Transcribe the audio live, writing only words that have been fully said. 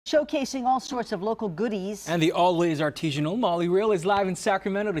showcasing all sorts of local goodies. And the always artisanal Molly Reel is live in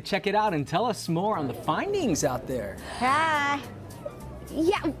Sacramento to check it out and tell us more on the findings out there. Hi.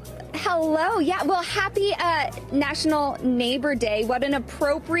 Yeah, hello. Yeah, well, happy National Neighbor Day. What an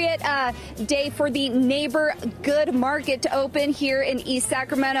appropriate day for the NeighborGood Market to open here in East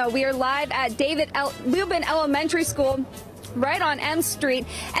Sacramento. We are live at David Lubin Elementary School, right on M Street.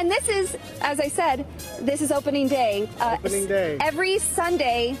 And this is, as I said, this is opening day. Opening day. Every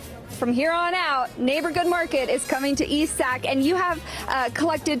Sunday from here on out, NeighborGood Market is coming to East Sac, and you have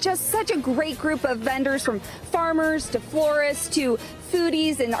collected just such a great group of vendors, from farmers to florists to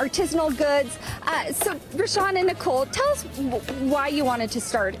foodies and artisanal goods. So Rashawn and Nicole, tell us why you wanted to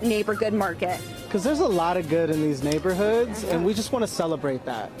start NeighborGood Market. Because there's a lot of good in these neighborhoods, and we just want to celebrate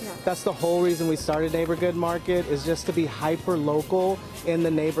that. Yeah. That's the whole reason we started NeighborGood Market, is just to be hyper local in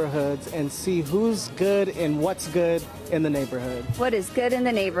the neighborhoods and see who's good and what's good in the neighborhood. What is good in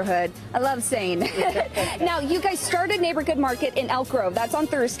the neighborhood? I love saying. Now, you guys started NeighborGood Market in Elk Grove. That's on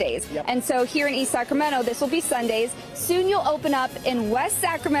Thursdays. Yep. And so here in East Sacramento, this will be Sundays. Soon you'll open up in West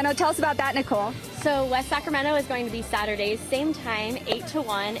Sacramento. Tell us about that, Nicole. So West Sacramento is going to be Saturdays, same time, 8 to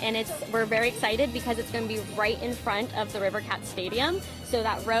 1, and we're very excited because it's going to be right in front of the River Cat Stadium. So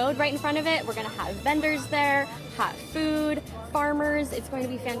that road right in front of it, we're going to have vendors there, hot food, farmers. It's going to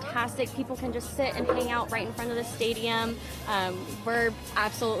be fantastic. People can just sit and hang out right in front of the stadium. We're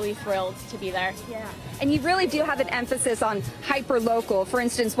absolutely thrilled to be there. Yeah. And you really do have an emphasis on hyper local. For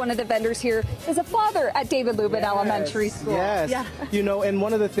instance, one of the vendors here is a father at David Lubin Elementary School. Yes. Yeah. You know, and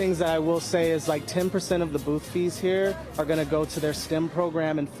one of the things that I will say is like 10% of the booth fees here are going to go to their STEM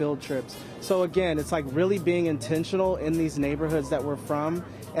program and field trips. So again, it's like really being intentional in these neighborhoods that we're from,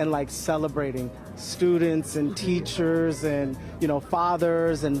 and like celebrating students and teachers and, you know,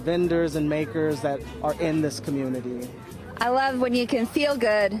 fathers and vendors and makers that are in this community. I love when you can feel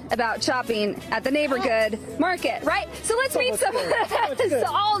good about shopping at the NeighborGood Market, right? So let's meet some of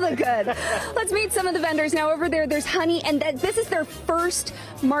all the good. Let's meet some of the vendors. Now over there, there's Honey, and this is their first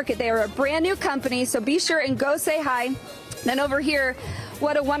market. They are a brand new company, so be sure and go say hi. Then over here,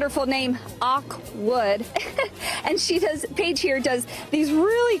 what a wonderful name, Wood. And Paige here does these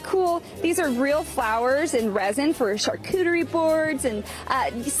really cool, these are real flowers and resin for charcuterie boards. And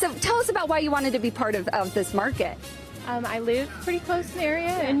so tell us about why you wanted to be part of this market. I live pretty close to the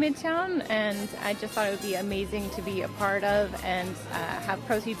area in Midtown, and I just thought it would be amazing to be a part of and have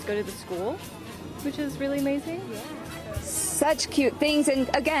proceeds go to the school, which is really amazing. Yeah. Such cute things,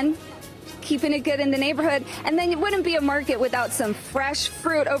 and again, keeping it good in the neighborhood. And then it wouldn't be a market without some fresh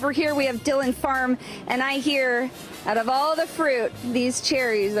fruit. Over here we have Dillon Farm, and I hear out of all the fruit, these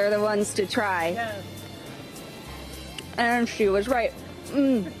cherries are the ones to try. Yes. And she was right.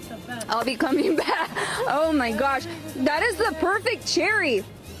 I'll be coming back. Oh my gosh, that is the perfect cherry.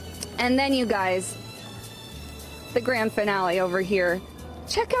 And then you guys, the grand finale over here.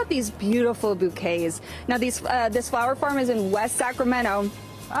 Check out these beautiful bouquets. Now this flower farm is in West Sacramento.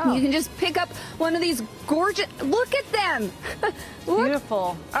 Oh. You can just pick up one of these gorgeous, look at them. Look.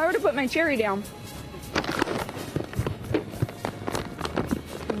 Beautiful. I already put my cherry down.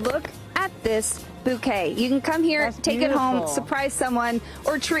 Look at this bouquet. You can come here, take it home, surprise someone,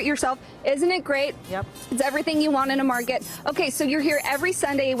 or treat yourself. Isn't it great? Yep. It's everything you want in a market. Okay, so you're here every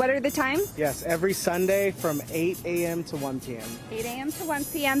Sunday. What are the times? Yes, every Sunday from 8 a.m. to 1 p.m. 8 a.m. to 1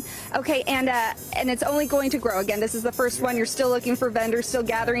 p.m. Okay, and it's only going to grow. Again, this is the first one. You're still looking for vendors, still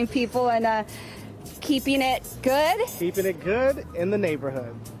gathering people, and keeping it good. Keeping it good in the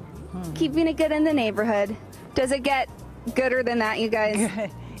neighborhood. Keeping it good in the neighborhood. Does it get gooder than that, you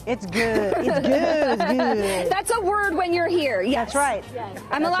guys? It's good. It's good. It's good. That's a word when you're here. Yes. That's right. Yes.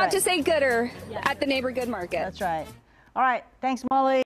 I'm allowed to say gooder at the NeighborGood Market. That's right. All right. Thanks, Molly.